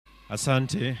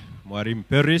Asante, Mwalimu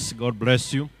Peris. God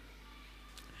bless you.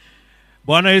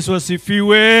 Bwana Yesu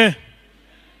asifiwe.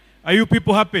 Are you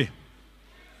people happy?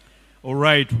 All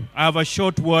right. I have a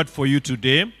short word for you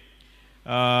today.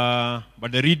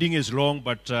 But the reading is long,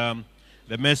 but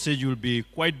the message will be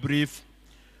quite brief.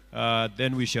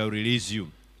 Then we shall release you.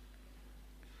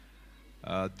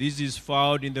 This is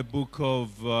found in the book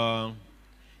of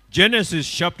Genesis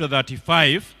chapter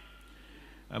 35.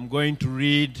 I'm going to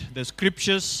read the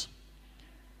scriptures,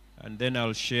 and then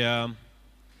I'll share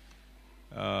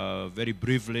very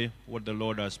briefly what the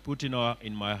Lord has put in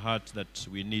my heart that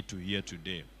we need to hear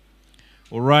today.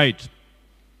 All right.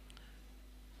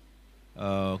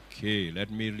 Okay,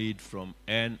 let me read from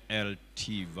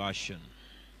NLT version.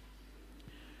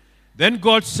 Then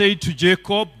God said to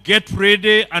Jacob, "Get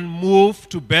ready and move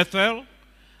to Bethel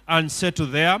and settle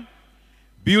there.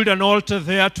 Build an altar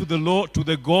there to the Lord, to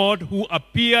the God who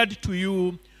appeared to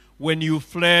you when you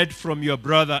fled from your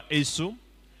brother Esau."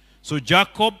 So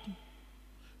Jacob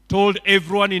told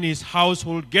everyone in his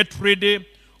household, "Get rid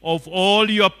of all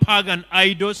your pagan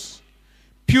idols.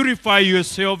 Purify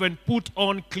yourself and put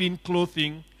on clean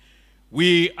clothing.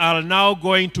 We are now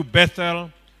going to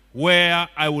Bethel, where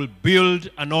I will build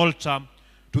an altar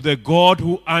to the God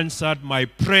who answered my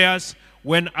prayers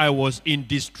when I was in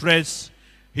distress.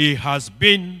 He has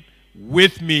been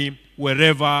with me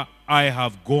wherever I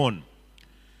have gone."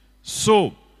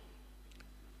 So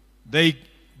they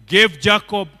gave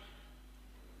Jacob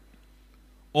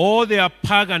all their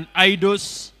pagan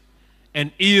idols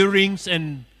and earrings,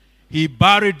 and he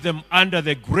buried them under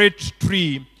the great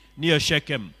tree near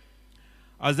Shechem.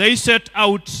 As they set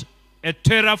out, a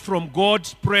terror from God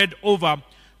spread over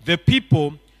the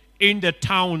people in the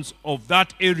towns of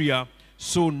that area,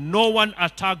 so no one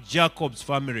attacked Jacob's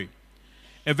family.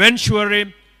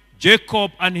 Eventually,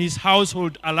 Jacob and his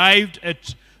household arrived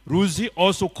at Ruzi,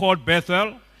 also called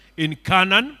Bethel, in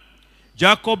Canaan.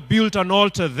 Jacob built an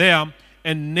altar there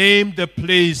and named the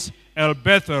place El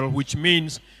Bethel, which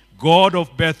means God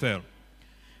of Bethel.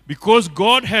 Because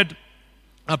God had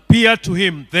appeared to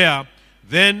him there,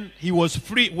 then he was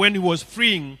free when he was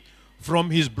freeing from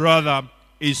his brother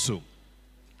Esau.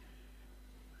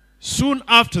 Soon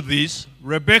after this,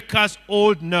 Rebekah's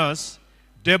old nurse,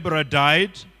 Deborah,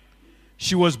 died.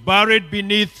 She was buried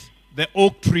beneath the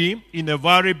oak tree in the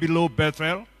valley below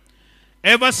Bethel.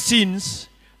 Ever since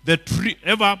the tree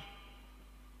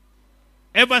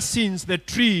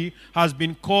has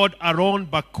been called Aron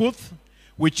Bakuth,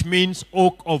 which means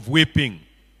oak of weeping.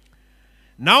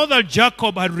 Now that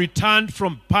Jacob had returned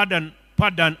from Padan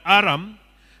Aram,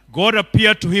 God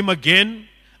appeared to him again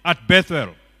at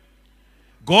Bethel.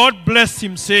 God blessed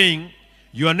him, saying,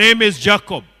 "Your name is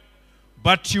Jacob,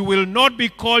 but you will not be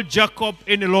called Jacob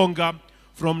any longer.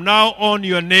 From now on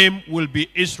your name will be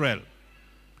Israel."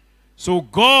 So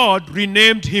God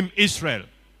renamed him Israel.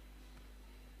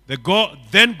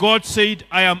 Then God said,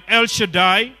 "I am El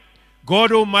Shaddai,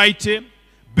 God Almighty.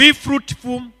 Be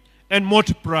fruitful and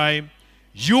multiply.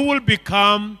 You will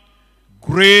become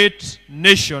great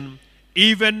nation,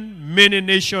 even many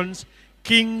nations.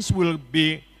 Kings will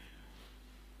be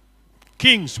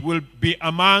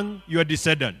among your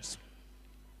descendants.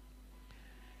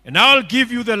 And I'll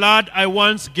give you the land I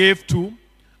once gave to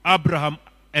Abraham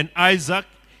and Isaac.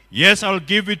 Yes, I'll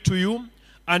give it to you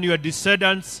and your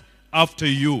descendants after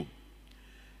you."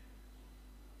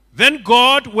 Then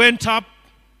God went up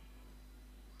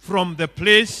from the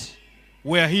place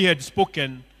where he had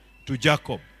spoken to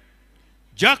Jacob.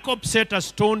 Jacob set a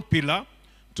stone pillar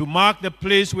to mark the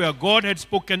place where God had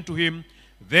spoken to him.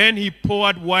 Then he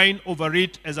poured wine over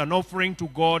it as an offering to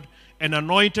God and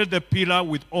anointed the pillar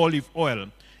with olive oil.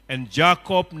 And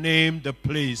Jacob named the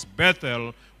place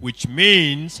Bethel, which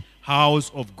means house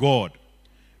of God,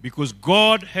 because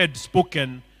God had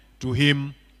spoken to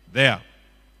him there.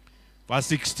 Verse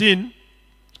 16,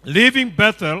 leaving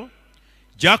Bethel,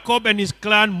 Jacob and his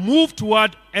clan moved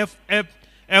toward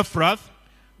Ephrath,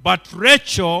 but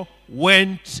Rachel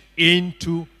went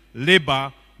into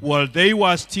labor while they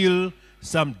were still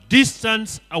some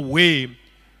distance away.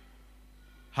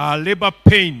 Her labor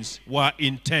pains were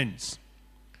intense.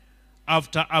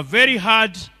 After a very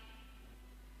hard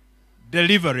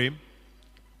delivery,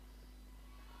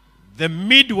 the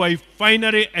midwife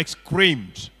finally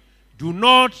exclaimed, "Do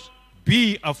not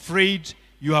be afraid,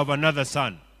 you have another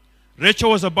son." Rachel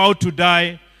was about to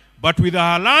die, but with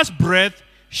her last breath,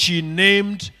 she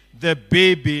named the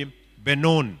baby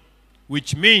Benon,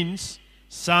 which means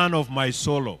son of my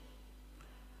sorrow.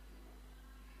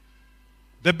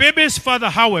 The baby's father,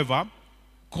 however,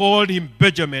 called him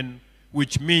Benjamin,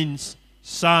 which means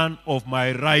son of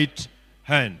my right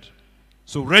hand.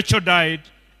 So Rachel died,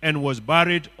 and was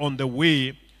buried on the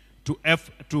way to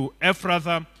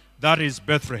Ephrathah, that is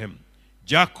Bethlehem.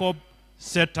 Jacob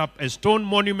set up a stone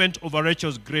monument over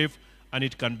Rachel's grave, and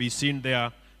it can be seen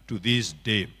there to this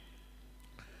day.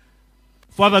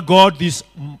 Father God, this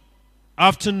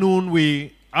afternoon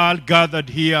we are gathered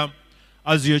here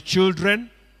as your children,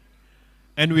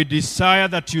 and we desire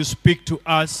that you speak to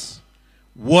us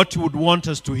what you would want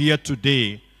us to hear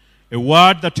today, a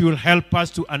word that will help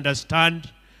us to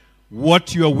understand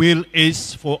what your will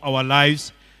is for our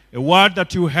lives, a word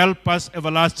that will help us,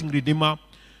 everlasting Redeemer,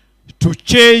 to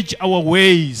change our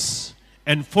ways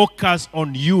and focus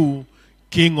on you,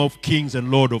 King of kings and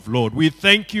Lord of lords. We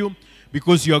thank you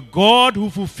because you are God who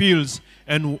fulfills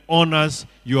and who honors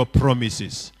your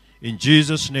promises. In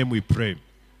Jesus' name we pray.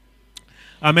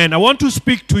 Amen. I want to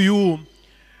speak to you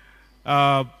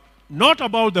not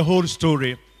about the whole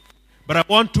story, but I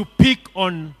want to pick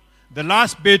on the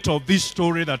last bit of this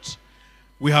story that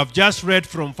we have just read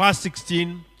from verse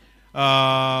 16.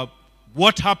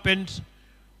 What happened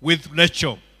with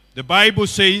Rachel? The Bible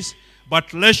says,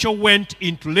 but Rachel went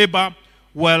into labor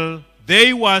while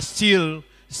they were still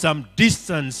some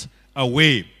distance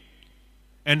away,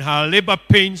 and her labor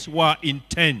pains were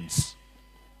intense.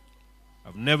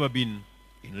 I've never been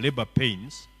in labor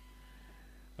pains,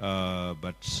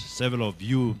 but several of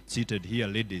you seated here,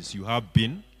 ladies, you have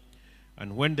been.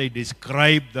 And when they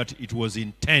describe that it was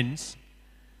intense,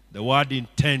 the word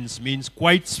intense means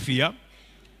quite severe,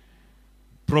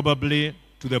 probably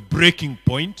to the breaking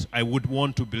point, I would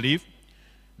want to believe.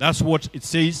 That's what it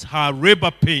says. Her labor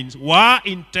pains were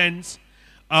intense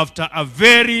after a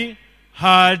very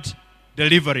hard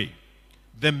delivery.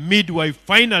 The midwife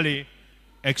finally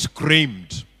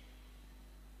exclaimed.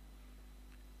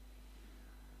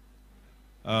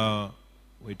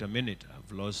 Wait a minute,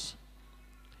 I've lost.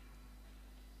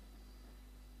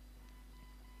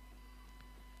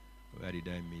 Where did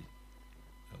I meet?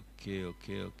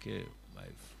 Okay.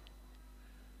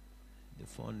 The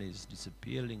phone is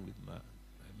disappearing with my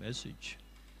message.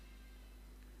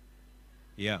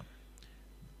 Yeah.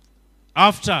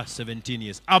 After 17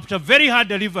 years, after very hard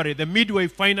delivery, the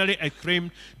midwife finally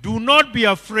exclaimed, "Do not be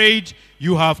afraid,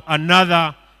 you have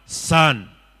another son."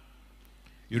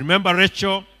 You remember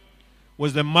Rachel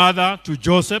was the mother to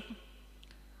Joseph,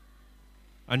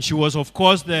 and she was, of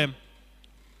course, the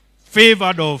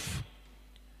favored of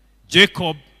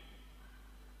Jacob.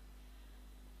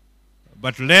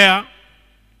 But Leah,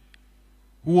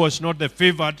 who was not the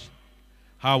favored,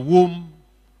 her womb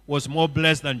was more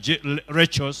blessed than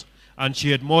Rachel's, and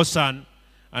she had more sons.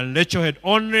 And Rachel had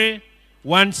only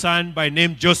one son by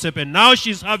name Joseph, and now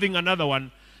she's having another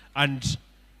one. And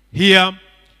here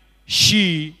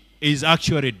she is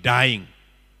actually dying.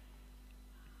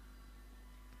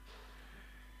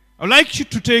 I'd like you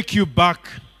to take you back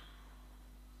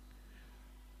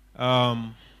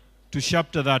to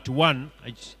chapter that 1.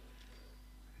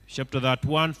 Chapter that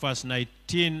 1, verse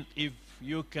 19, if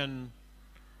you can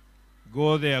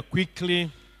go there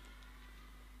quickly.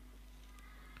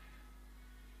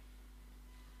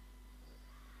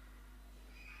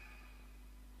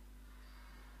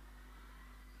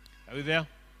 Are you there?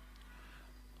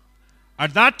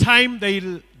 At that time,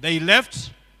 they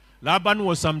left. Laban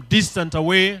was some distance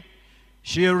away,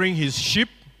 shearing his sheep.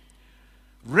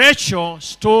 Rachel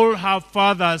stole her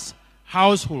father's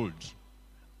household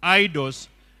idols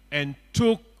and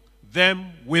took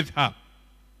them with her.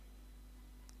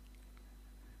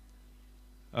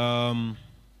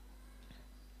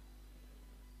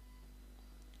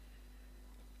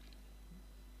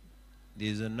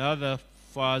 There's another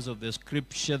verse of the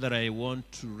scripture that I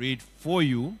want to read for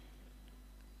you.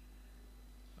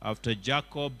 After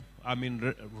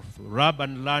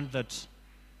Laban learned that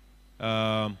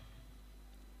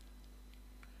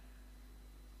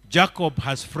Jacob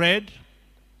has fled,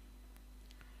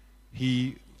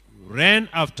 he ran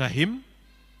after him.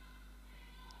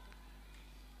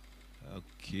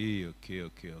 Okay.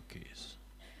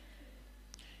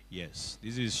 Yes,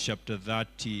 this is chapter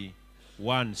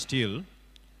 31 still.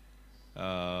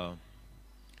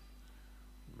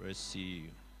 Let's see.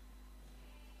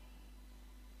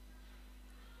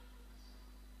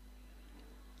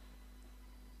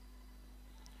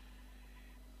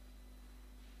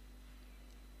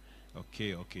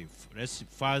 Okay. Let's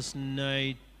verse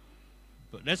 9.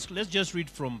 But let's just read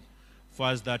from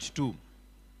verse that 2.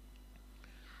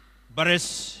 But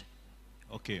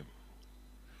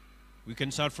we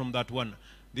can start from that one.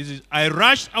 This is, I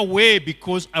rushed away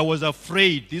because I was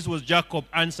afraid. This was Jacob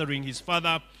answering his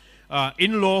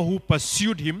father-in-law who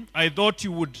pursued him. I thought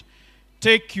you would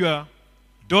take your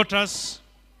daughters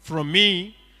from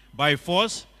me by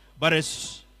force, but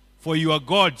as for your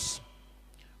gods.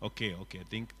 Okay, I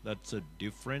think that's a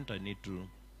different. I need to.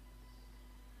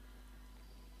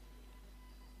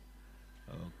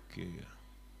 Okay.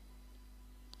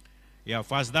 Yeah,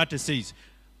 verse 30 says,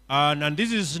 and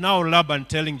this is now Laban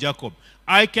telling Jacob,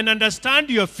 I can understand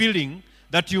your feeling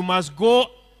that you must go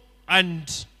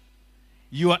and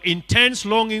your intense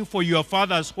longing for your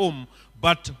father's home,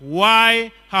 but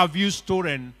why have you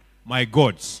stolen my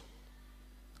gods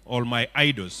or my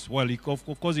idols? Well,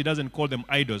 of course, he doesn't call them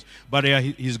idols, but they are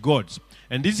his gods.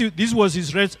 And this was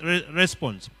his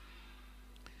response.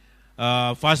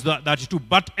 Verse 32.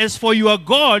 But as for your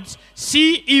gods,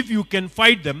 see if you can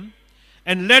fight them,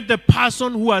 and let the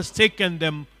person who has taken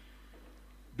them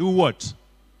do what?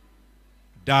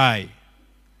 Die.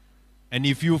 And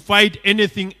if you find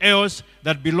anything else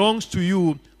that belongs to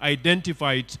you,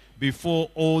 identify it before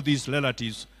all these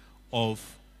relatives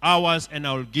of ours, and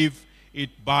I will give it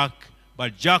back.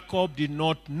 But Jacob did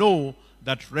not know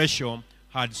that Rachel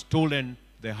had stolen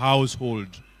the household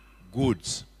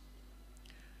goods.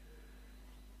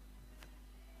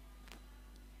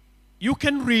 You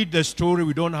can read the story.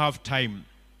 We don't have time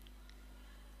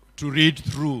to read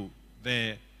through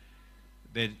the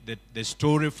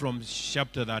story from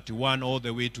chapter 31 all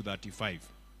the way to 35.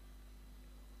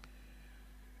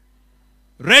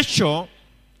 Rachel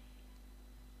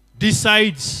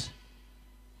decides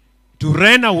to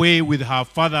run away with her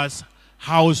father's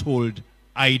household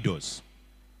idols,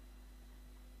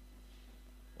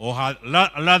 or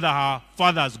rather her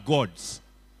father's gods.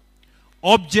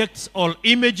 Objects or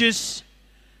images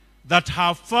that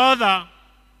her father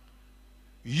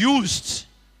used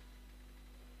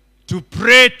to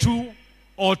pray to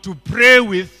or to pray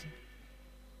with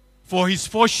for his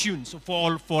fortunes,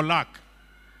 for luck.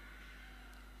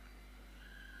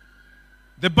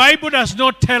 The Bible does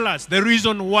not tell us the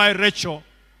reason why Rachel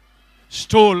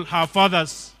stole her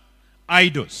father's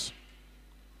idols.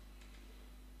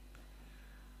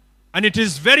 And it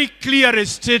is very clearly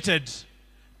stated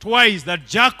twice that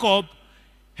Jacob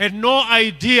had no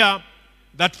idea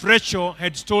that Rachel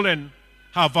had stolen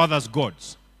her father's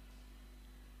gods.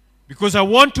 Because I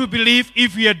want to believe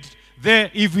if he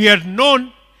had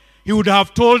known, he would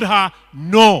have told her,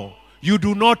 no, you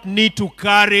do not need to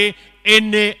carry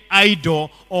any idol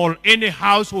or any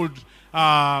household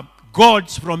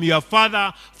gods from your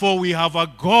father, for we have a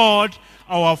God,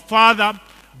 our father,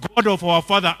 God of our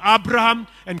father Abraham,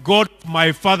 and God of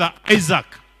my father Isaac.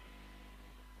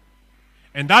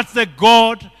 And that's the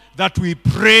God that we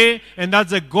pray, and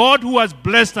that's the God who has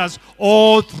blessed us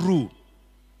all through.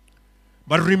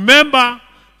 But remember,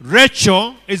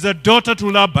 Rachel is a daughter to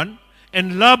Laban,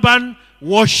 and Laban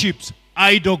worships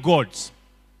idol gods.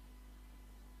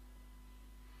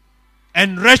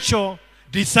 And Rachel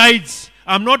decides,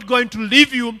 I'm not going to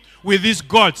leave you with these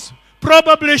gods.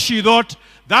 Probably she thought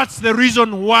that's the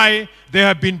reason why they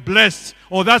have been blessed,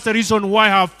 or that's the reason why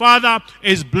her father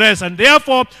is blessed. And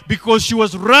therefore, because she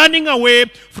was running away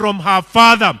from her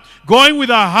father, going with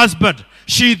her husband,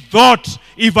 she thought,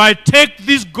 if I take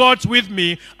these gods with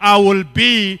me, I will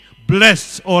be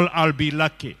blessed or I'll be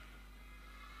lucky.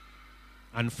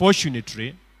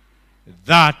 Unfortunately,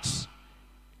 that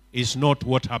is not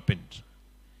what happened.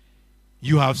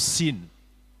 You have seen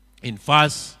in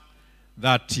verse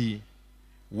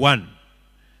 31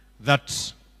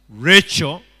 that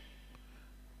Rachel,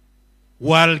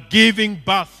 while giving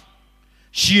birth,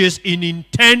 she is in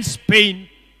intense pain,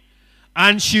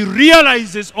 and she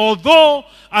realizes, although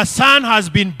a son has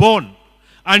been born,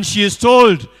 and she is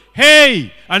told,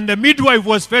 hey, and the midwife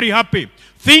was very happy,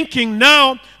 thinking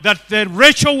now that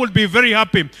Rachel would be very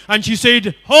happy. And she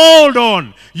said, hold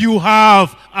on, you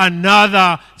have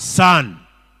another son.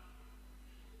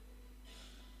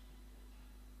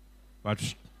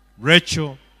 But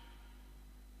Rachel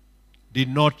did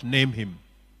not name him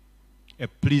a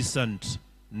pleasant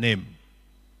name.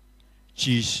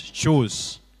 She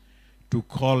chose to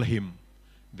call him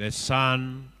the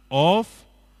son of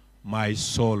my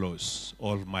sorrows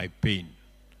or my pain.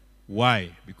 Why?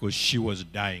 Because she was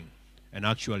dying, and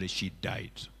actually she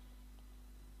died.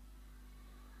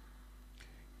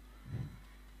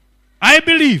 I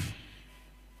believe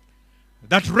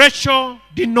that Rachel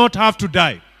did not have to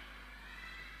die.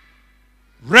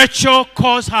 Rachel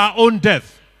caused her own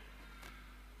death.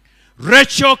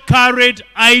 Rachel carried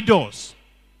idols.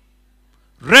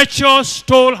 Rachel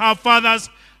stole her father's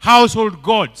household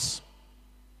gods.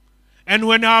 And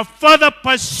when her father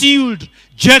pursued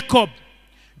Jacob,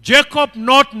 Jacob,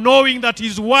 not knowing that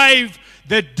his wife,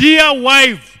 the dear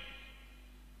wife,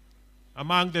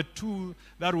 among the two,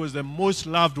 that was the most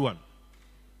loved one,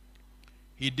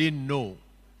 he didn't know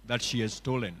that she had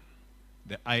stolen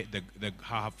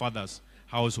her father's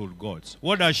household gods.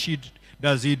 What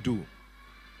does he do?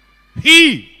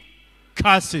 He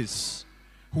curses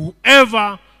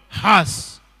whoever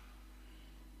has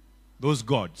those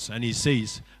gods. And he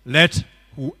says, let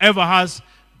whoever has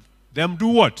them do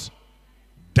what?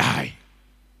 Die.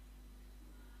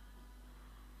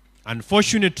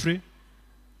 Unfortunately,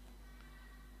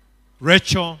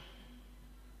 Rachel,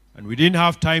 and we didn't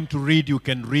have time to read, you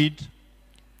can read,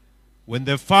 when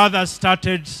the father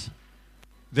started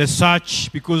the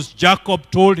search, because Jacob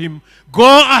told him,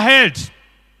 go ahead.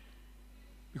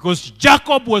 Because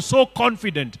Jacob was so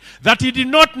confident that he did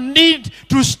not need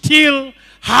to steal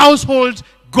household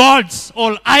gods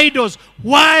or idols.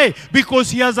 Why?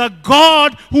 Because he has a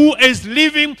God who is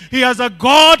living. He has a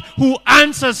God who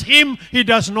answers him. He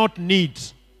does not need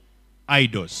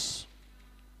idols.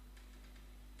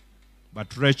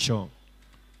 But Rachel,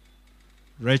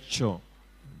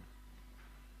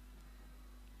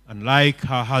 unlike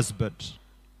her husband,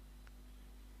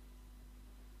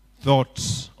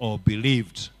 thought or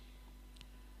believed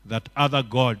that other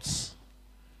gods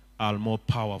are more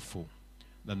powerful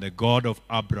than the God of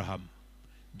Abraham,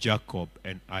 Jacob,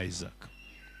 and Isaac.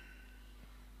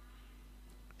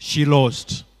 She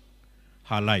lost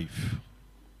her life.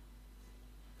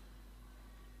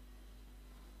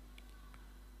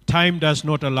 Time does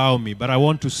not allow me, but I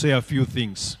want to say a few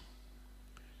things.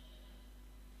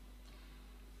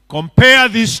 Compare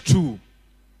these two.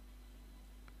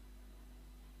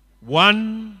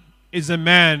 One is a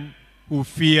man who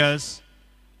fears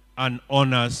and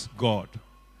honors God.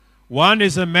 One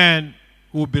is a man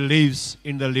who believes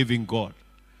in the living God.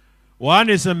 One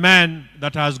is a man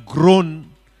that has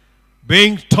grown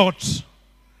being taught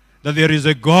that there is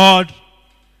a God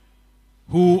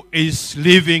who is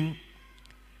living.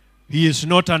 He is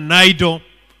not an idol.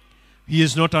 He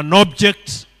is not an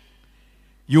object.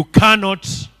 You cannot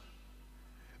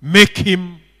make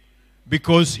him,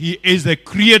 because he is the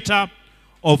creator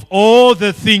of all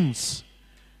the things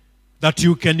that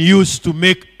you can use to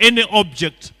make any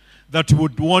object that you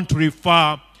would want to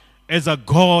refer as a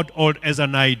god or as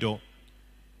an idol.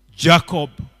 Jacob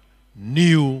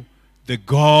knew the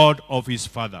God of his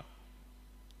father.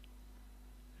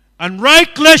 And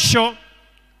Rachel,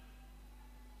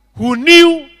 who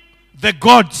knew the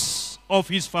gods of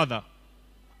his father,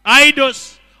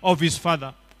 idols of his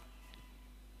father,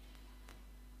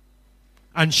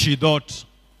 and she thought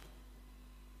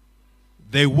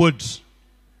they would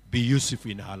be useful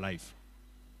in her life.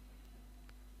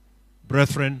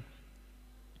 Brethren,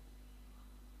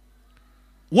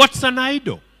 what's an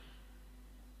idol?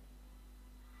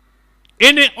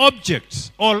 Any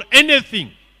object or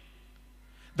anything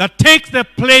that takes the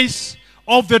place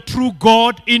of the true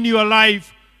God in your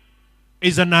life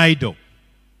is an idol.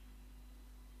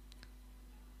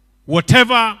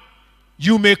 Whatever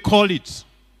you may call it.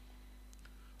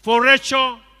 For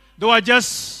Rachel, there were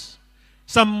just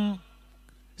some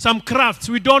crafts.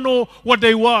 We don't know what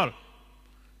they were.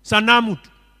 Sanamut.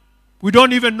 We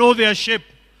don't even know their shape.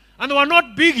 And they were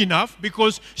not big enough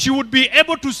because she would be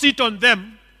able to sit on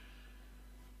them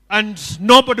and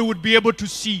nobody would be able to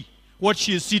see what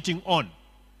she is sitting on.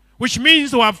 Which means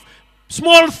they have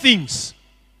small things.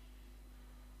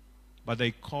 But they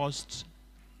caused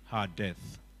her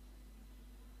death.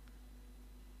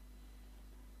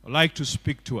 I'd like to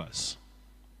speak to us.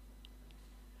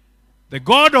 The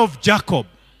God of Jacob,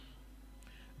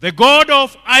 the God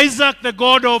of Isaac, the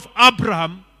God of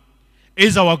Abraham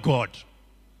is our God.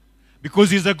 Because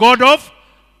he's the God of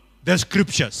the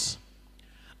scriptures.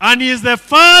 And he is the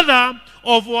Father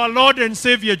of our Lord and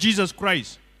Savior Jesus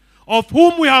Christ, of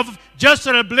whom we have just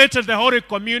celebrated the Holy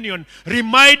Communion,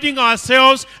 reminding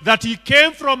ourselves that he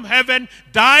came from heaven,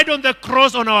 died on the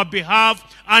cross on our behalf,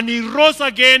 and he rose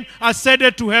again,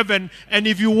 ascended to heaven. And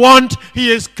if you want, he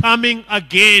is coming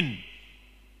again.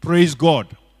 Praise God.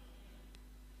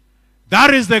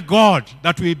 That is the God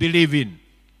that we believe in.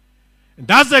 And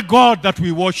that's the God that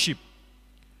we worship.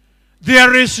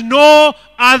 There is no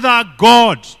other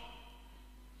God.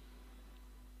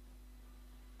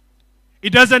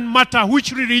 It doesn't matter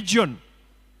which religion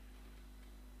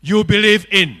you believe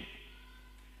in.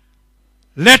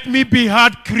 Let me be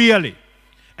heard clearly.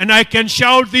 And I can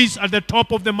shout this at the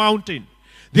top of the mountain.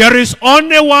 There is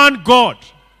only one God.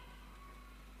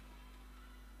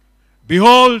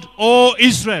 Behold, O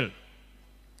Israel,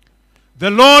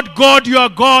 the Lord God your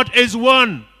God is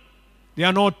one. There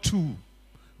are not two.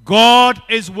 God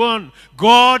is one.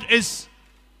 God is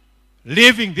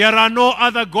living. There are no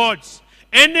other gods.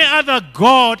 Any other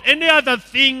God, any other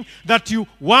thing that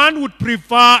one would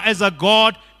prefer as a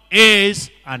God is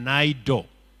an idol.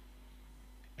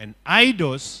 And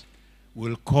idols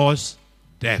will cause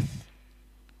death.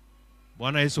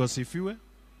 Bwana Yesu asifiwe.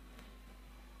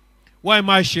 Why am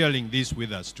I sharing this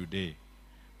with us today?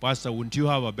 Pastor, wouldn't you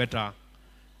have a better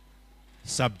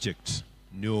subject?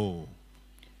 No.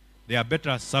 There are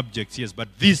better subjects, yes, but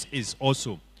this is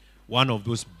also one of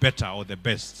those better or the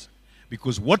best.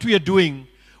 Because what we are doing,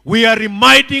 we are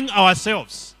reminding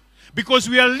ourselves. Because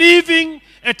we are living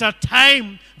at a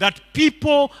time that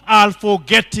people are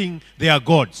forgetting their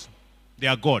gods,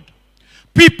 their God.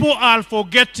 People are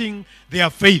forgetting their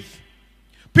faith.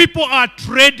 People are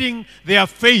trading their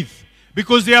faith.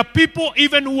 Because there are people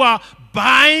even who are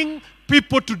buying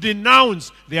people to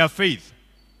denounce their faith.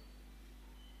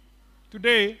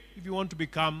 Today, if you want to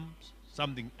become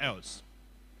something else,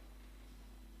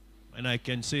 and I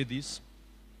can say this,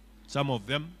 some of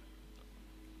them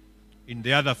in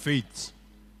the other faiths,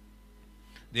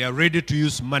 they are ready to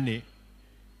use money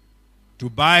to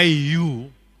buy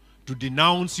you to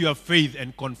denounce your faith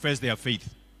and confess their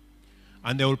faith.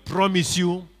 And they will promise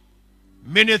you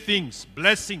many things,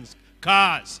 blessings,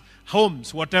 cars,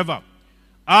 homes, whatever.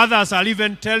 Others are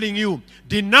even telling you,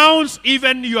 denounce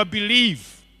even your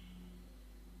belief.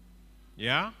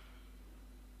 Yeah?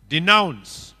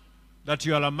 Denounce that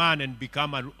you are a man and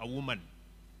become a woman.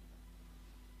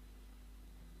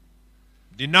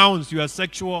 Denounce your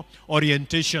sexual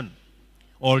orientation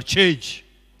or change.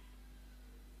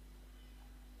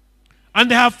 And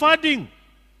they are farding.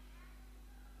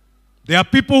 There are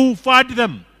people who fard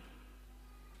them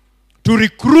to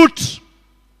recruit.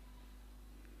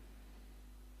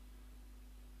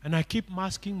 And I keep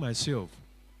asking myself,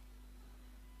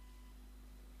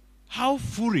 how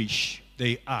foolish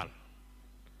they are.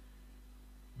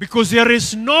 Because there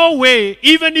is no way,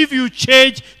 even if you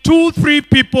change 2, 3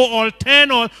 people or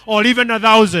 10 or even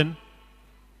 1,000,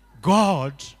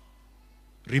 God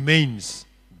remains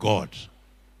God.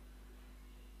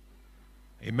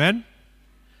 Amen?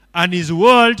 And his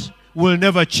word will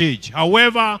never change.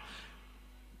 However,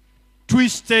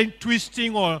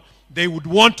 twisting or they would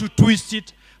want to twist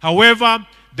it, however,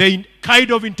 the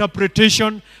kind of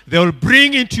interpretation they will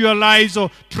bring into your lives or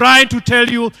trying to tell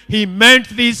you he meant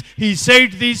this, he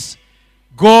said this,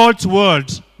 God's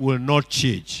word will not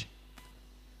change.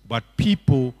 But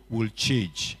people will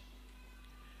change.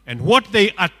 And what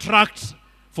they attract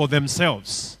for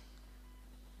themselves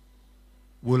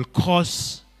will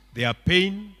cause their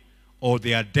pain or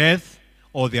their death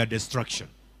or their destruction.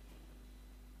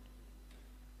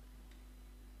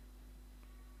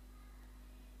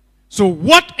 So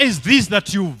what is this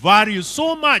that you value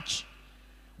so much?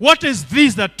 What is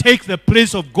this that takes the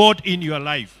place of God in your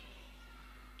life?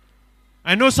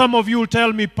 I know some of you will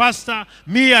tell me, Pastor,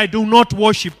 me, I do not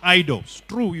worship idols.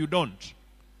 True, you don't.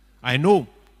 I know.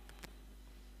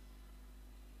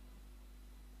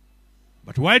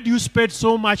 But why do you spend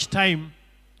so much time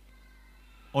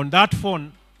on that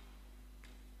phone,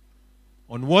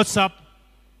 on WhatsApp,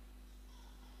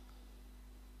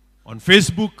 on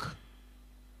Facebook,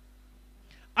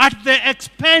 at the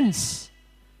expense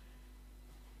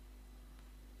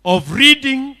of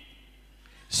reading,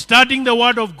 studying the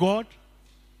Word of God?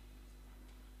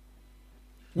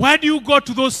 Why do you go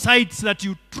to those sites that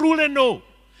you truly know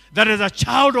that as a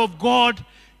child of God,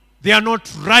 they are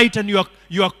not right and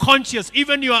you are conscious,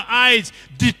 even your eyes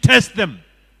detest them?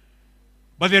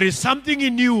 But there is something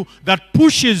in you that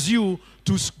pushes you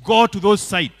to go to those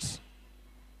sites.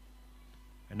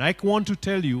 And I want to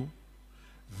tell you,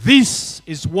 this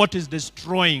is what is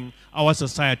destroying our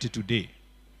society today.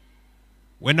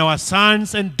 When our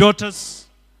sons and daughters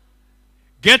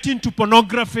get into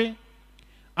pornography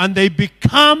and they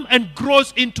become and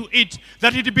grows into it,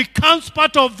 that it becomes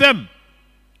part of them,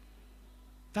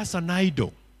 that's an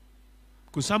idol.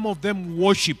 Because some of them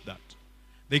worship that.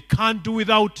 They can't do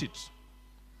without it.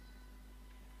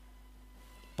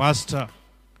 Pastor,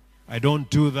 I don't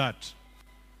do that.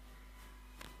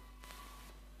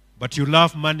 But you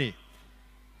love money.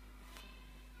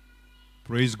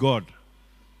 Praise God.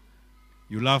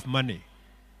 You love money.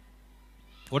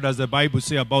 What does the Bible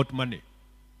say about money?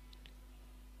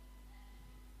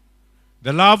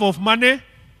 The love of money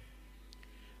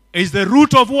is the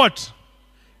root of what?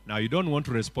 Now you don't want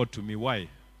to respond to me. Why?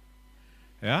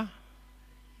 Yeah?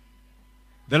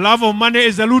 The love of money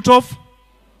is the root of?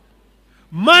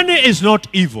 Money is not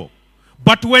evil.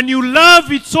 But when you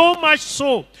love it so much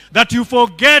so that you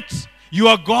forget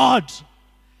your God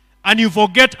and you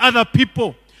forget other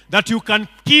people, that you can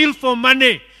kill for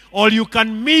money or you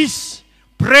can miss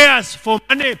prayers for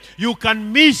money, you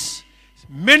can miss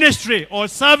ministry or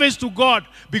service to God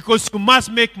because you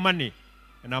must make money.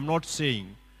 And I'm not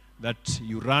saying that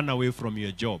you run away from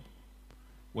your job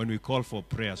when we call for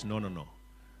prayers. No, no, no.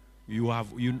 You are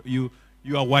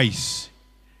wise.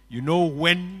 You know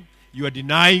when you are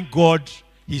denying God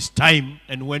his time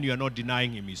and when you are not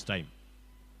denying him his time.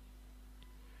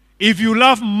 If you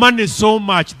love money so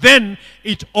much, then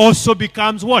it also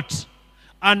becomes what?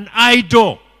 An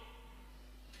idol.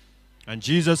 And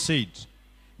Jesus said,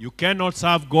 you cannot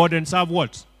serve God and serve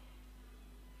what?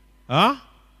 Huh?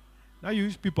 Now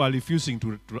you people are refusing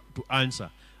to answer.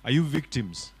 Are you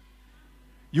victims?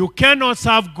 You cannot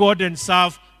serve God and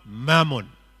serve mammon.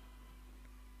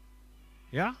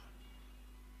 Yeah?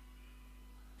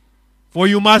 For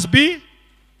you must be,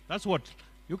 that's what,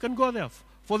 you can go there.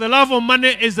 For the love of money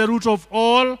is the root of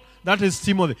all, that is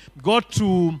Timothy. Go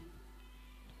to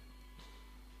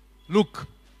Luke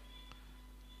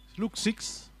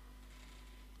 6,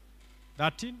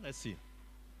 13, let's see.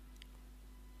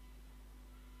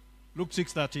 Luke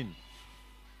 6:13.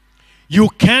 You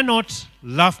cannot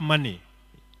love money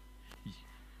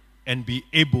and be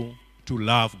able to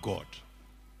love God.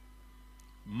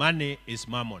 Money is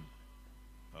mammon.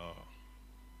 Oh,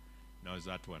 now is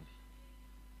that one.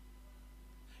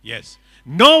 Yes.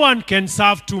 No one can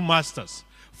serve two masters,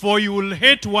 for you will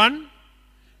hate one.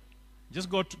 Just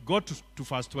go to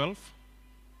verse 12.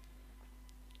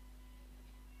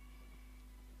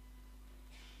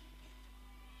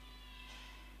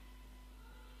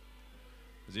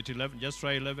 Is it 11? Just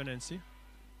try 11 and see.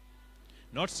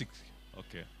 Not 6.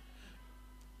 Okay.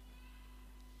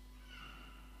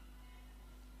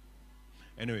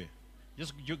 Anyway,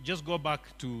 just go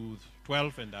back to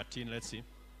 12 and 13. Let's see.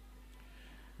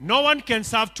 No one can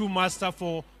serve two masters,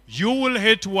 for you will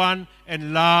hate one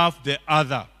and love the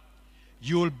other.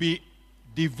 You will be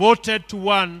devoted to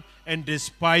one and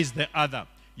despise the other.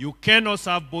 You cannot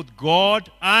serve both God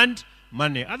and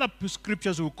money. Other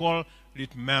scriptures will call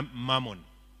it mammon.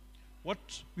 What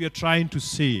we are trying to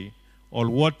say, or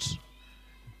what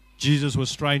Jesus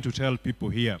was trying to tell people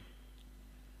here,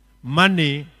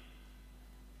 money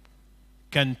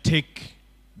can take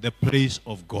the place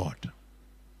of God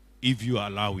if you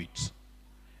allow it.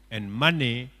 And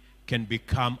money can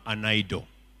become an idol.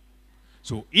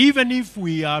 So even if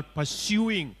we are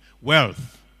pursuing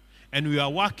wealth and we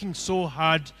are working so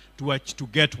hard to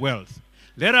get wealth,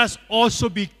 let us also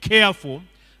be careful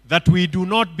that we do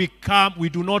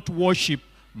not worship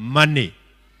money.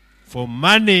 For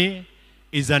money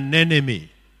is an enemy.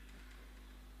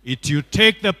 It will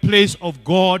take the place of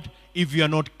God if you are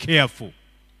not careful.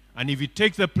 And if it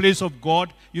takes the place of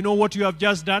God, you know what you have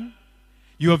just done?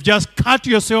 You have just cut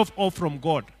yourself off from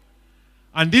God.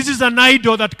 And this is an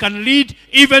idol that can lead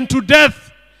even to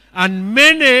death. And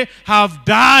many have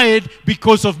died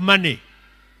because of money.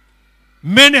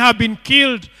 Many have been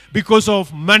killed because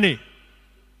of money.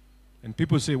 And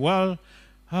people say, well,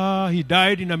 he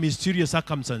died in a mysterious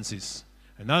circumstances.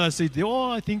 And others say, oh,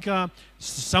 I think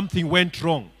something went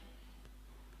wrong.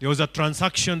 There was a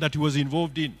transaction that he was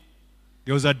involved in.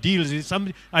 There was a deal.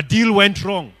 A deal went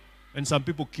wrong. And some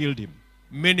people killed him.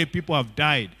 Many people have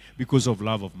died because of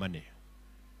love of money.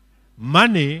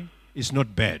 Money is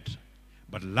not bad.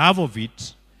 But love of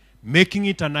it, making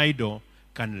it an idol,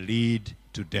 can lead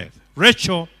to death.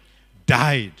 Rachel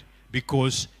died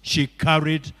because she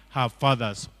carried her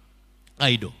father's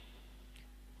idol.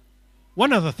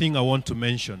 One other thing I want to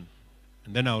mention,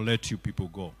 and then I'll let you people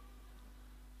go.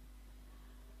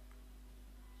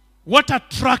 What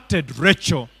attracted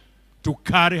Rachel to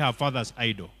carry her father's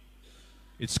idol?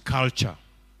 It's culture.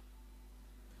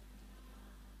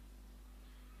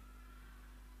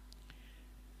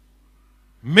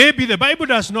 Maybe the Bible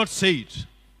does not say it,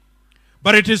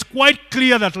 but it is quite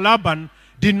clear that Laban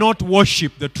did not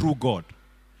worship the true God.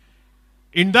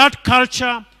 In that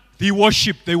culture, they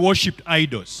worshipped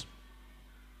idols.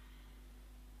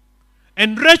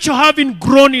 And Rachel, having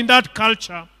grown in that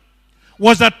culture,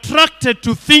 was attracted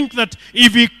to think that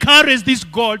if he carries these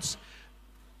gods,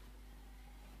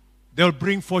 they'll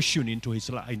bring fortune into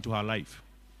her life.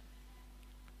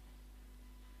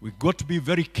 We've got to be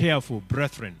very careful,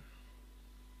 brethren,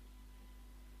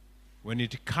 when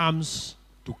it comes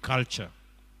to culture.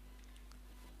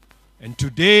 And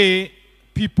today,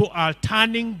 people are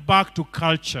turning back to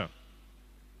culture.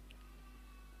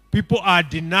 People are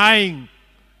denying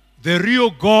the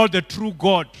real God, the true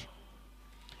God,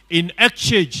 in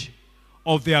exchange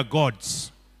of their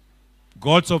gods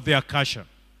of their culture.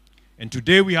 And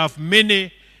today we have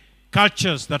many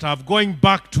cultures that are going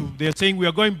back to, they're saying we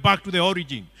are going back to the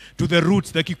origin, to the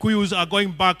roots. The Kikuyus are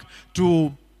going back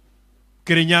to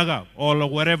Kirinyaga or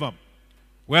wherever,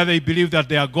 where they believe that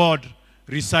their God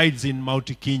resides in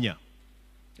Mount Kenya.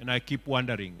 And I keep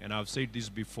wondering, and I've said this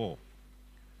before,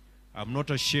 I'm not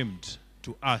ashamed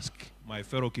to ask my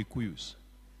fellow Kikuyus,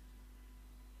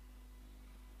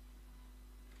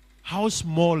 How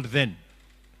small then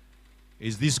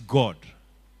is this God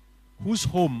whose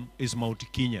home is Mount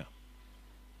Kenya?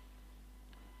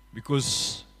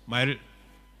 Because my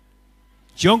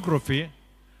geography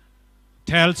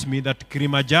tells me that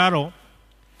Kilimanjaro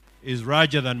is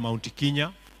larger than Mount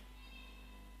Kenya.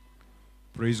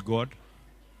 Praise God.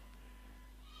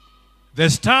 The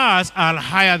stars are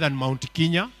higher than Mount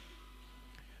Kenya.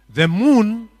 The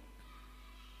moon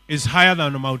is higher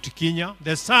than Mount Kenya.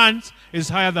 The sun is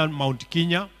higher than Mount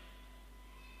Kenya.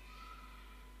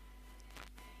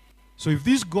 So if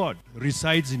this God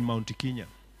resides in Mount Kenya,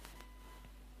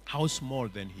 how small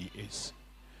then he is?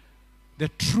 The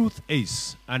truth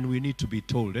is, and we need to be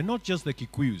told, and not just the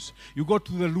Kikuyus. You go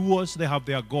to the Luos, they have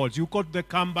their gods. You go to the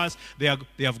Kambas, they have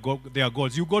their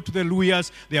gods. You go to the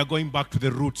Luyas, they are going back to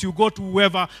the roots. You go to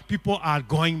whoever, people are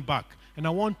going back. And I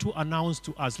want to announce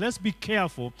to us, let's be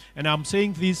careful, and I'm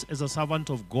saying this as a servant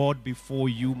of God before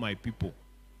you, my people,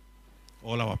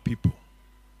 all our people.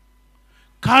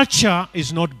 Culture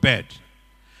is not bad,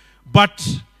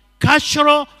 but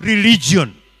cultural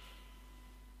religion,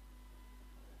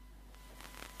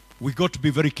 we got to be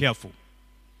very careful.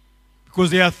 Because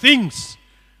there are things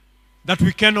that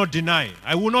we cannot deny.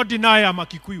 I will not deny I'm a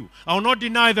Kikuyu. I will not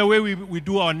deny the way we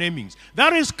do our namings.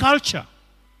 That is culture.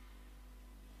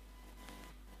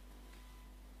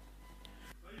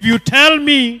 If you tell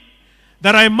me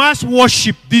that I must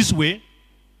worship this way,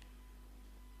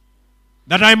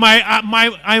 that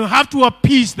I have to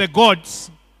appease the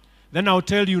gods, then I'll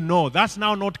tell you, no, that's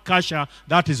now not culture,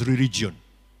 that is religion.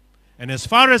 And as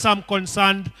far as I'm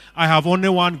concerned, I have only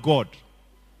one God.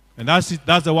 And that's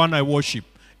the one I worship.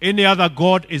 Any other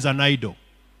God is an idol.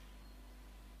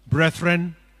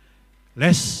 Brethren,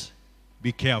 let's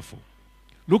be careful.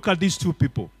 Look at these two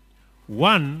people.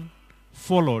 One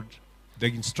followed the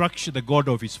instruction, the God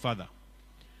of his father.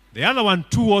 The other one,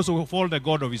 too, also followed the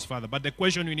God of his father. But the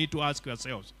question we need to ask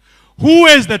ourselves, who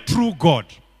is the true God?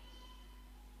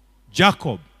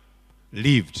 Jacob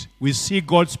lived. We see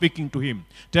God speaking to him.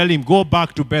 Tell him, go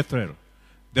back to Bethel,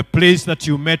 the place that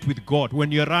you met with God.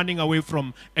 When you're running away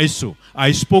from Esau,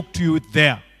 I spoke to you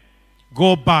there.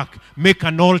 Go back, make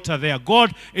an altar there.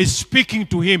 God is speaking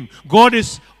to him. God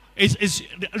is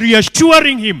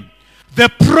reassuring him. The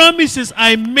promises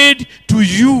I made to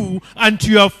you and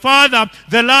to your father,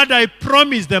 the land I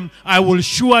promised them, I will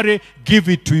surely give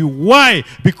it to you. Why?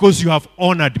 Because you have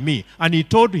honored me. And he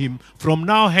told him, from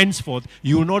now henceforth,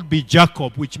 you will not be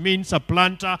Jacob, which means a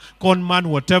planter, conman,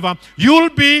 whatever.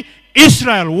 You'll be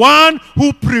Israel, one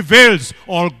who prevails,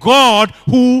 or God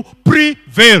who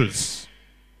prevails.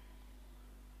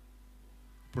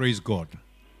 Praise God.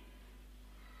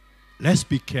 Let's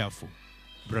be careful,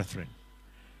 brethren.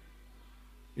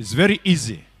 It's very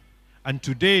easy. And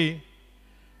today,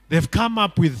 they've come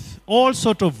up with all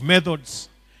sorts of methods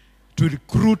to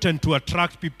recruit and to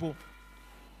attract people.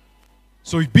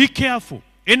 So be careful.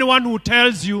 Anyone who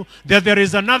tells you that there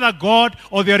is another God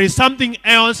or there is something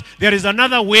else, there is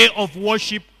another way of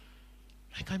worship.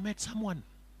 Like I met someone.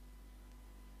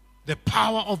 The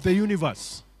power of the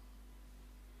universe.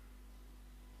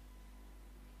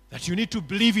 That you need to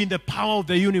believe in the power of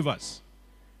the universe.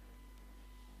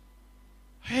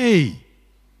 Hey,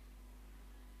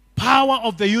 power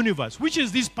of the universe. Which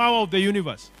is this power of the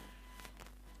universe?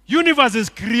 Universe is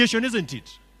creation, isn't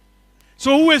it?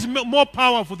 So who is more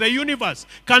powerful? The universe.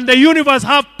 Can the universe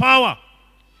have power?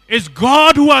 It's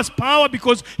God who has power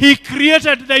because he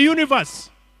created the universe.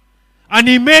 And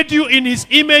he made you in his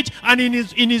image and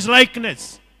in his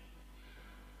likeness.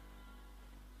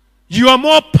 You are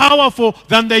more powerful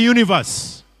than the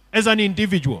universe as an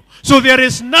individual. So there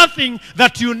is nothing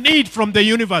that you need from the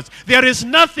universe. There is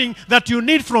nothing that you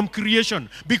need from creation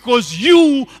because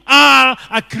you are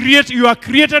you are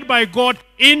created by God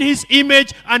in his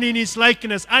image and in his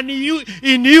likeness. And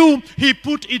in you, he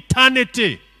put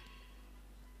eternity.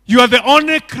 You are the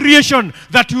only creation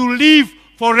that will live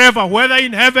forever, whether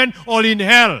in heaven or in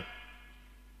hell.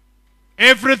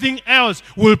 Everything else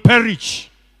will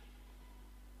perish.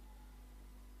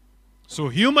 So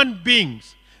human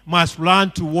beings must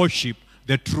learn to worship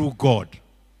the true God.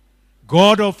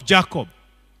 God of Jacob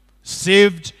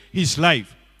saved his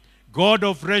life. Gods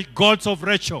of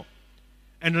Rachel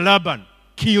and Laban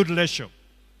killed Rachel.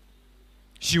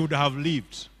 She would have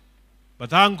lived.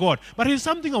 But thank God. But here's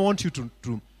something I want you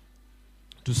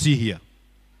to see here.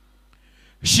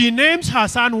 She names her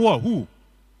son who?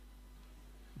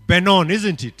 Benon,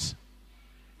 isn't it?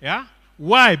 Yeah?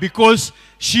 Why? Because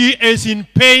she is in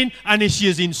pain and she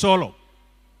is in sorrow.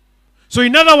 So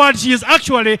in other words, she is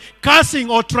actually cursing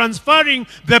or transferring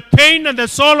the pain and the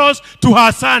sorrows to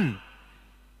her son.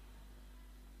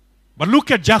 But look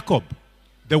at Jacob.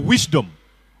 the wisdom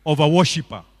of a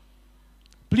worshiper.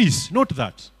 Please note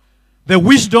that. The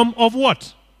wisdom of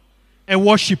what? A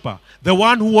worshiper. The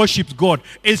one who worships God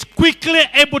is quickly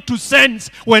able to sense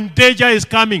when danger is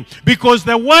coming, because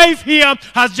the wife here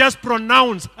has just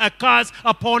pronounced a curse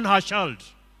upon her child,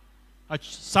 a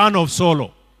son of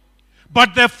sorrow.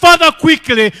 But the father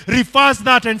quickly reversed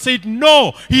that and said,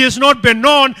 no, he is not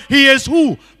Benon, he is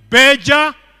who?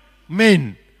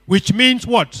 Benjamin, which means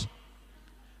what?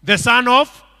 The son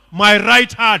of my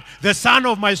right hand, the son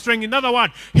of my strength. In other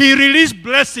words, he released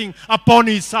blessing upon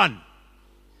his son.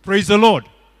 Praise the Lord.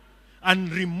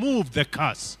 And removed the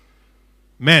curse.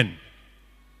 Men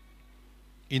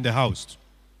in the house.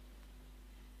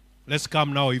 Let's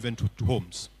come now even to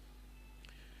homes.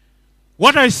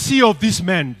 What I see of this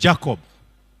man, Jacob,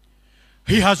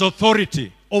 he has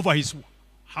authority over his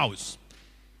house.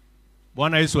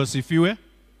 Bwana Yesu asifiwe.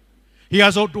 He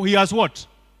has what?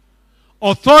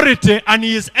 Authority, and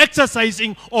he is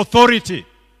exercising authority.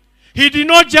 He did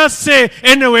not just say,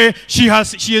 anyway, she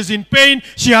is in pain,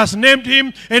 she has named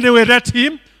him, anyway, let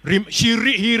him.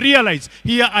 He realized,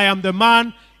 here I am the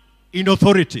man in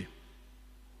authority.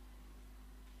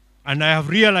 And I have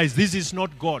realized this is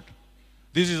not God.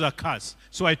 This is a curse.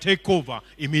 So I take over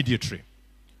immediately.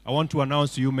 I want to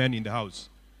announce to you men in the house,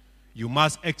 you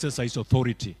must exercise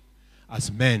authority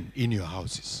as men in your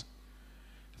houses.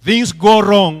 Things go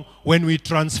wrong when we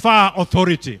transfer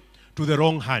authority to the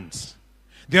wrong hands.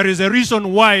 There is a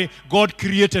reason why God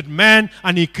created man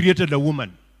and he created a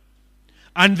woman.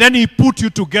 And then he put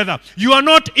you together. You are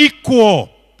not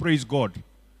equal. Praise God.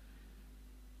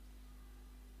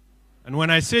 And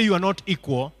when I say you are not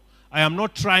equal, I am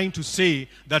not trying to say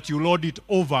that you lord it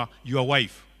over your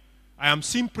wife. I am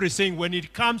simply saying when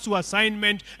it comes to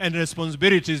assignment and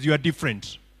responsibilities, you are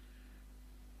different.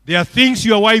 There are things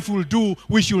your wife will do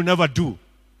which you will never do.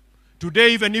 Today,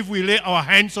 even if we lay our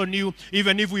hands on you,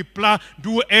 even if we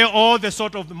do all the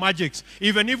sort of magics,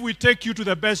 even if we take you to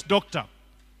the best doctor,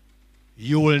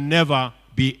 you will never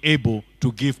be able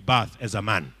to give birth as a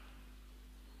man.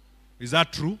 Is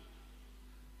that true?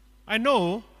 I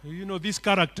know, these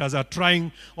characters are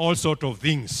trying all sorts of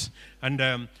things. And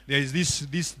there is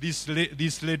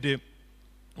this lady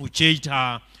who changed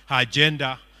her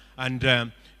gender,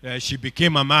 and she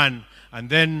became a man. And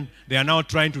then they are now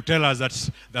trying to tell us that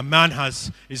the man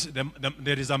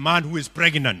there is a man who is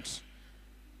pregnant.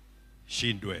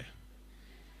 Shindwe.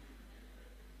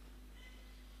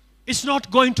 It's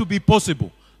not going to be possible.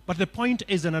 But the point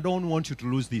is, and I don't want you to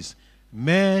lose this,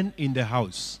 men in the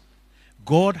house,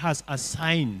 God has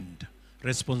assigned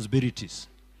responsibilities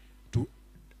to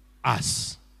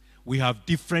us. We have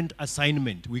different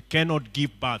assignment. We cannot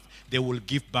give birth. They will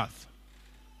give birth.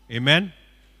 Amen?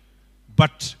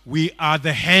 But we are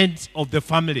the heads of the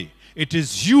family. It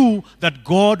is you that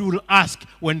God will ask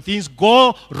when things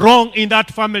go wrong in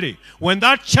that family. When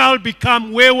that child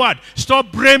becomes wayward,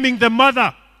 stop blaming the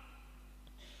mother.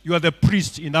 You are the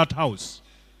priest in that house.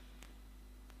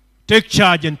 Take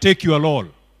charge and take your role.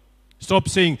 Stop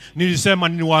saying, nilisema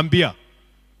niwaambia.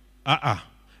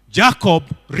 Jacob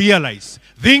realized,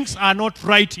 things are not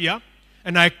right here,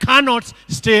 and I cannot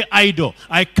stay idle.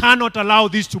 I cannot allow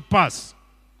this to pass.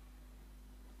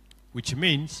 Which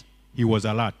means he was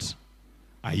alert.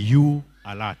 Are you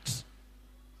alert?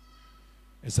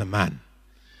 As a man,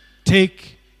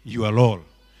 take your role.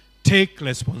 Take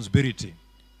responsibility.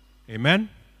 Amen?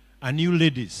 And you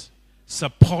ladies,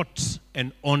 support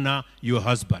and honor your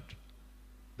husband.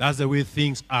 That's the way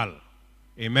things are.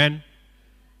 Amen?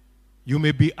 You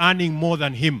may be earning more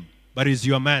than him, but he's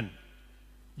your man.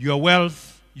 Your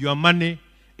wealth, your money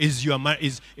is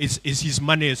his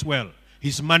money as well.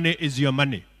 His money is your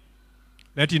money.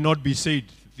 Let it not be said,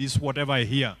 this whatever I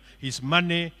hear. His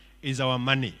money is our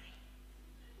money.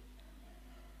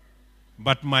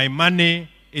 But my money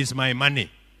is my money.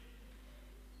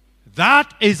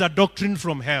 That is a doctrine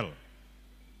from hell.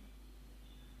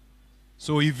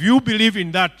 So if you believe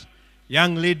in that,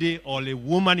 young lady or a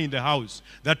woman in the house,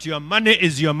 that your money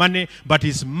is your money, but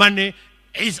his money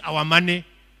is our money,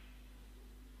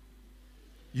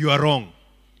 you are wrong.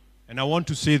 And I want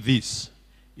to say this.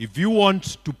 If you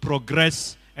want to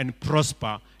progress and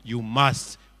prosper, you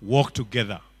must walk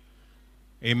together.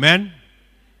 Amen?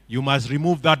 You must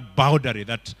remove that boundary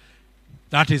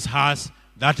that is hers,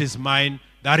 that is mine,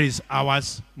 that is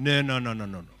ours.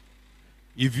 No.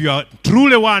 If you are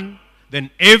truly one, then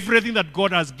everything that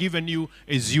God has given you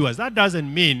is yours. That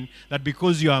doesn't mean that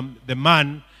because you are the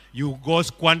man, you go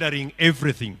squandering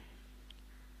everything.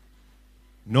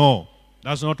 No,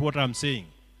 that's not what I'm saying.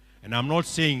 And I'm not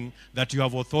saying that you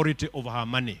have authority over her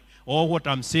money. All what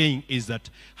I'm saying is that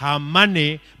her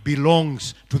money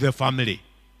belongs to the family.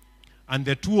 And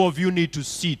the two of you need to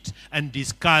sit and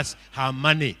discuss her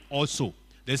money also.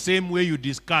 The same way you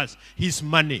discuss his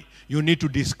money, you need to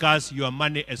discuss your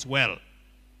money as well.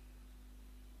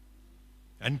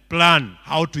 And plan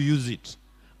how to use it.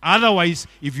 Otherwise,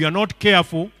 if you are not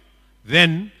careful,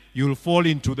 then you will fall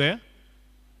into the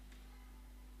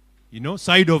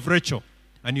side of Rachel.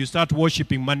 And you start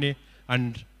worshiping money,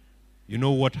 and you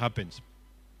know what happens.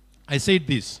 I said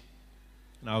this.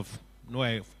 Now,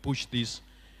 I've pushed this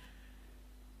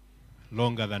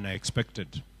longer than I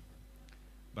expected.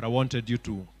 But I wanted you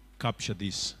to capture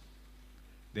this.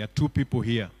 There are two people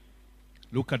here.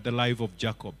 Look at the life of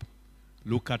Jacob.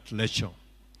 Look at Rachel.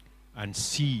 And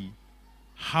see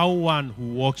how one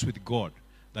who walks with God,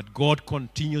 that God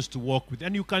continues to walk with.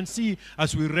 And you can see,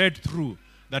 as we read through,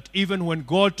 that even when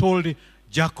God told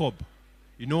Jacob,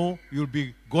 you'll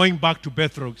be going back to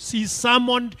Bethel, he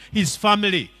summoned his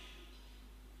family.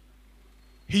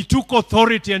 He took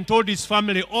authority and told his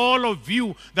family, all of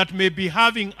you that may be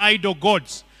having idol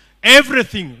gods,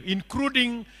 everything,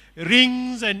 including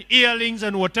rings and earrings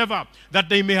and whatever that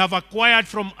they may have acquired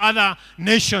from other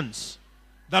nations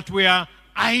that were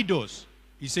idols.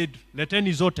 He said, leteni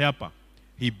zote hapa.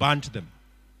 He burnt them.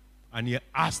 And he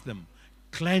asked them,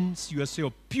 cleanse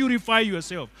yourself, purify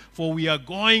yourself, for we are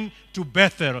going to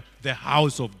Bethel, the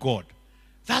house of God.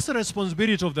 That's the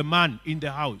responsibility of the man in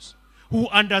the house, who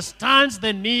understands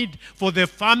the need for the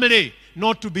family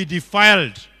not to be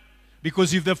defiled.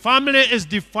 Because if the family is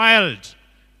defiled,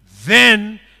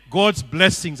 then God's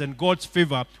blessings and God's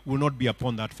favor will not be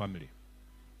upon that family.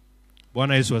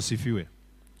 Bwana Yesu asifiwe.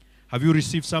 Have you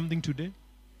received something today?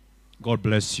 God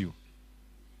bless you.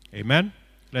 Amen.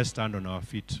 Let's stand on our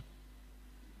feet.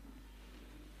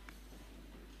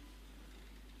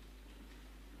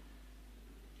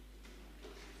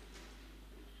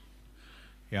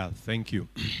 Yeah, thank you.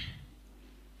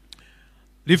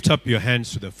 Lift up your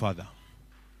hands to the Father.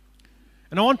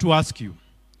 And I want to ask you,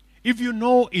 if you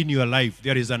know in your life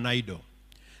there is an idol,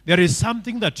 there is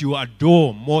something that you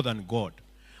adore more than God,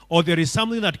 or there is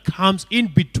something that comes in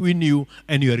between you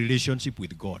and your relationship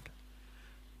with God,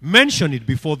 mention it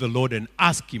before the Lord and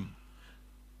ask Him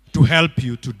to help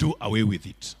you to do away with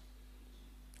it.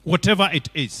 Whatever it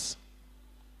is.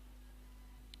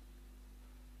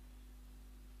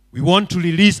 We want to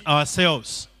release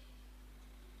ourselves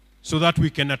so that we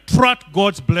can attract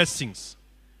God's blessings,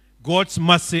 God's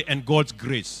mercy, and God's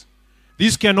grace.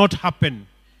 This cannot happen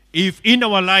if in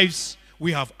our lives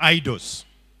we have idols.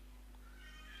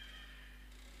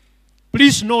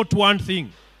 Please note one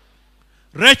thing.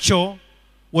 Rachel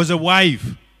was a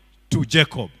wife to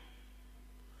Jacob.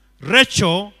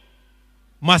 Rachel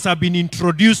must have been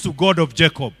introduced to God of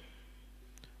Jacob,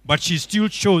 but she still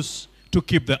chose to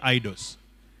keep the idols.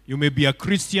 You may be a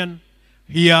Christian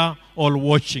here or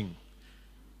watching.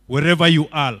 Wherever you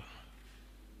are,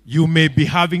 you may be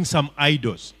having some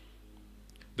idols.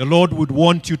 The Lord would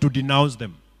want you to denounce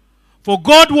them. For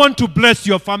God wants to bless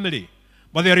your family.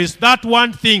 But there is that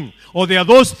one thing, or there are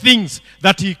those things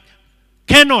that He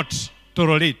cannot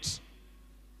tolerate.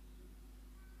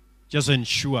 Just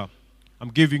ensure I'm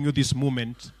giving you this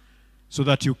moment so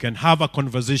that you can have a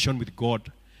conversation with God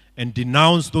and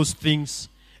denounce those things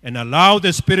and allow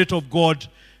the Spirit of God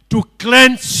to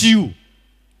cleanse you.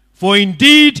 For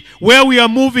indeed, where we are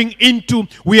moving into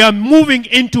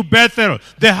Bethel,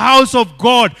 the house of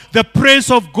God, the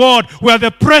praise of God, where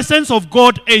the presence of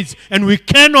God is. And we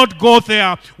cannot go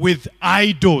there with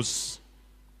idols.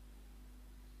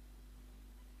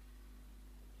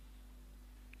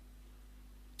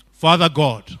 Father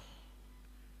God,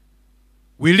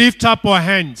 we lift up our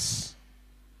hands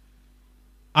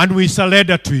and we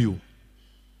surrender to you.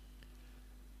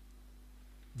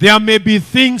 There may be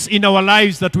things in our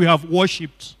lives that we have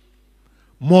worshipped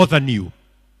more than you.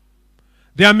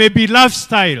 There may be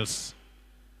lifestyles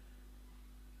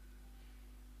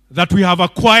that we have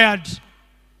acquired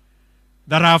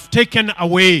that have taken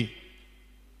away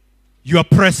your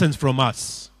presence from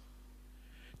us.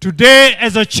 Today,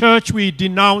 as a church, we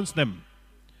denounce them.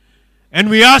 And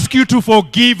we ask you to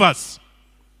forgive us.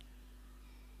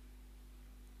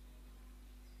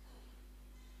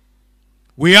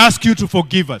 We ask you to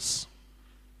forgive us.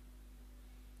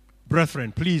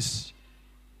 Brethren, please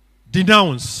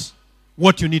denounce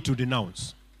what you need to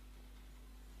denounce.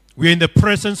 We are in the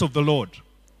presence of the Lord.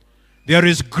 There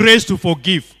is grace to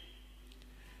forgive.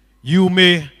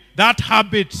 That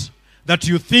habit that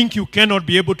you think you cannot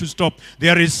be able to stop,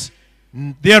 there is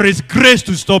grace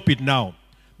to stop it now.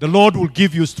 The Lord will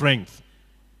give you strength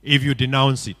if you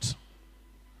denounce it.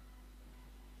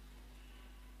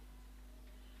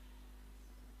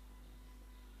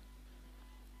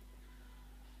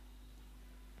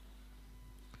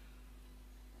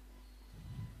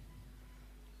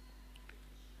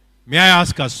 May I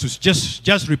ask us to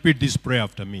just repeat this prayer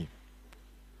after me?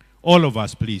 All of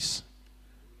us, please.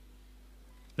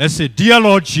 Let's say, Dear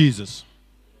Lord Jesus,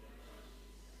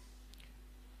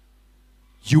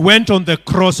 you went on the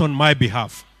cross on my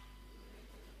behalf.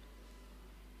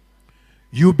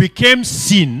 You became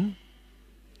sin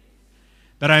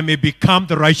that I may become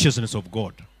the righteousness of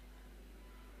God.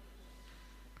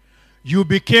 You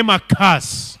became a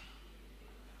curse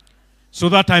so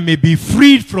that I may be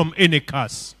freed from any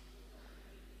curse.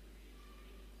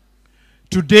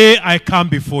 Today I come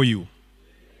before you.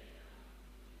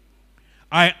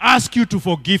 I ask you to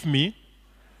forgive me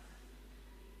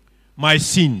my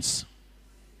sins,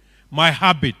 my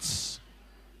habits,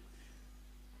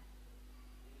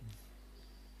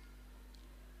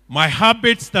 my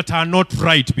habits that are not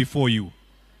right before you.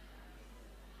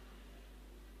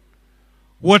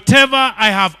 Whatever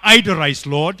I have idolized,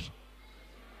 Lord,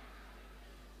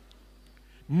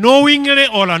 knowingly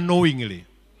or unknowingly,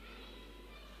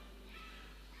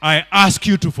 I ask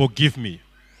you to forgive me.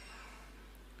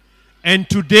 And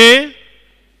today,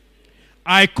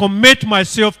 I commit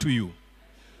myself to you.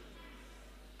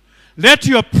 Let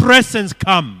your presence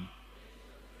come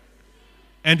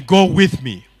and go with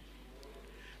me.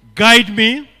 Guide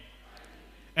me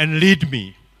and lead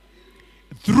me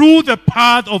through the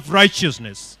path of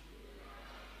righteousness.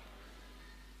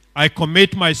 I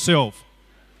commit myself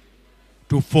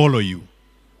to follow you.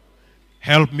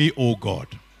 Help me, O God.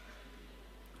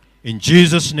 In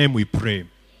Jesus' name we pray.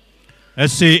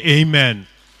 Let's say amen.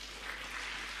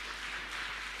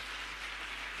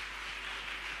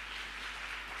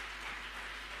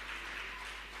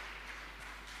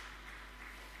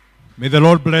 May the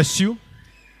Lord bless you.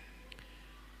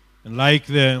 And like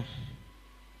the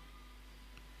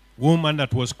woman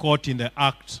that was caught in the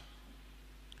act,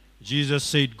 Jesus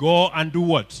said, go and do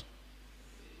what?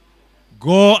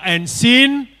 Go and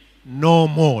sin no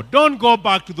more. Don't go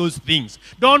back to those things.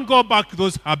 Don't go back to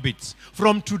those habits.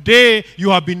 From today, you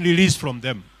have been released from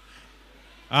them.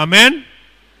 Amen?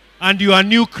 And you are a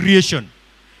new creation.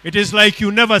 It is like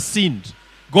you never sinned.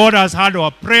 God has heard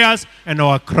our prayers and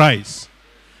our cries.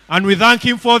 And we thank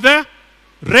Him for the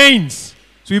rains.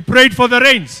 So we prayed for the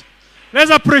rains. Let's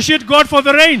appreciate God for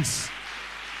the rains.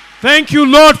 Thank you,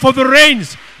 Lord, for the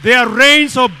rains. They are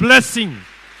rains of blessing.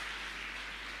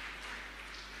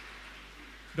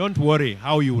 Don't worry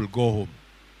how you will go home.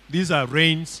 These are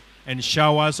rains and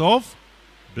showers of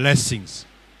blessings.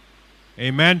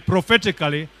 Amen.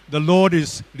 Prophetically, the Lord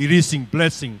is releasing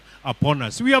blessing upon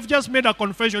us. We have just made a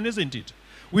confession, isn't it?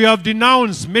 We have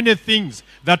denounced many things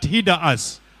that hinder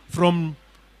us from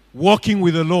walking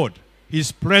with the Lord.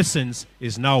 His presence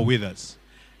is now with us.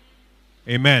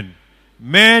 Amen.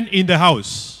 Men in the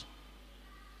house,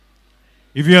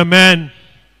 if you're a man,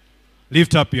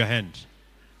 lift up your hand.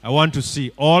 I want to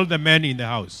see all the men in the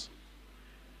house.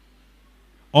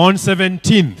 On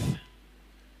 17th.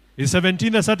 Is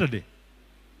 17th a Saturday?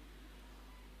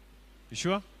 You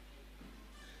sure?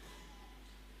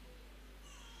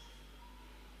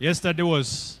 Yesterday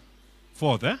was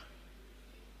 4th, eh?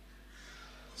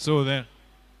 So today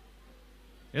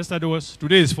is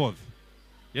 4th.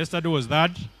 Yesterday was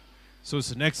that. So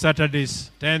next Saturday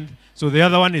is 10th. So the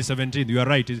other one is 17th. You are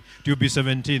right. It will be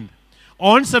 17th.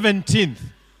 On 17th,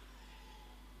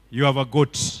 you have a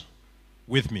goat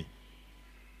with me.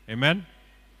 Amen?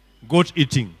 Goat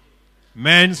eating.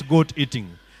 Men's goat eating.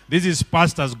 This is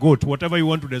pastor's goat, whatever you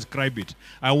want to describe it.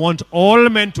 I want all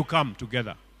men to come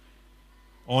together.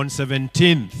 On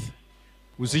 17th.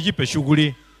 Usijipe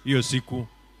shughuli hiyo siku.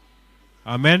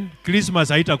 Amen? Christmas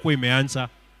haitakuwa imeanza.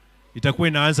 Itakuwa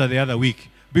inaanza the other week.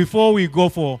 Before we go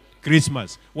for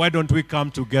Christmas, why don't we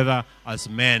come together as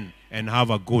men and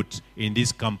have a goat in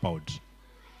this compound?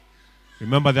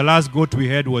 Remember the last goat we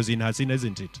had was in Hasina,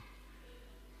 isn't it?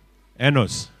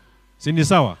 Enos. Sini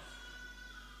sawa?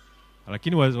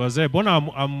 Lakini wazee, bona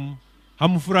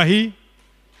hamfurahi?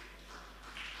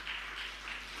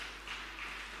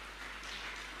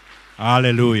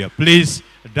 Hallelujah. Please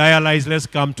dialyze. Let's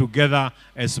come together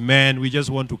as men. We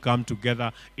just want to come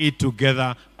together, eat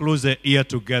together, close the ear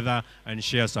together, and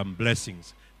share some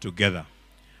blessings together.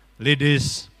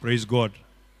 Ladies, praise God.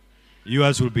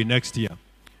 Yours will be next year.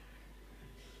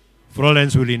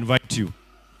 Florence will invite you.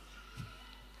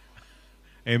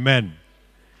 Amen.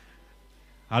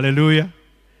 Hallelujah.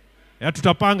 Ya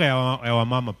tutapanga ya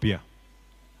wamama pia.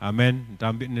 Amen.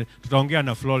 Tutaongea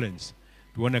na Florence.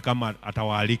 Tuone kama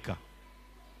atawaalika.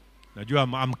 Najua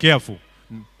I'm careful.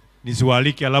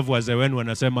 Nisiwaalike alafu wazee wenu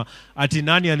wanasema ati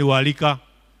nani aliwaalika?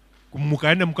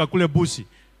 Mkaende mkakule busi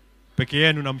peke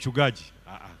yenu na mchungaji.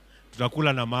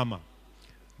 Tutakula na mama.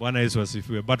 Bwana Yesu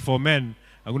asifiwe. But for men,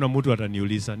 Hakuna mtu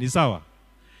ataniuliza. Ni sawa?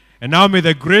 And now may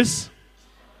the grace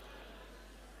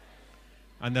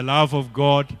and the love of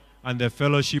God and the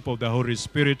fellowship of the Holy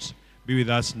Spirit be with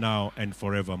us now and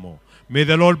forevermore. May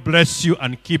the Lord bless you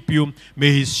and keep you.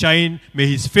 May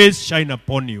his face shine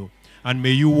upon you, and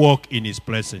may you walk in his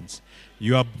presence.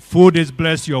 Your food is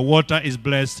blessed, your water is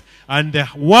blessed, and the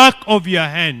work of your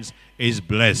hands is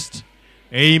blessed.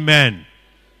 Amen.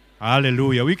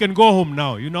 Hallelujah. We can go home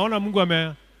now. Unaona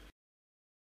Mungu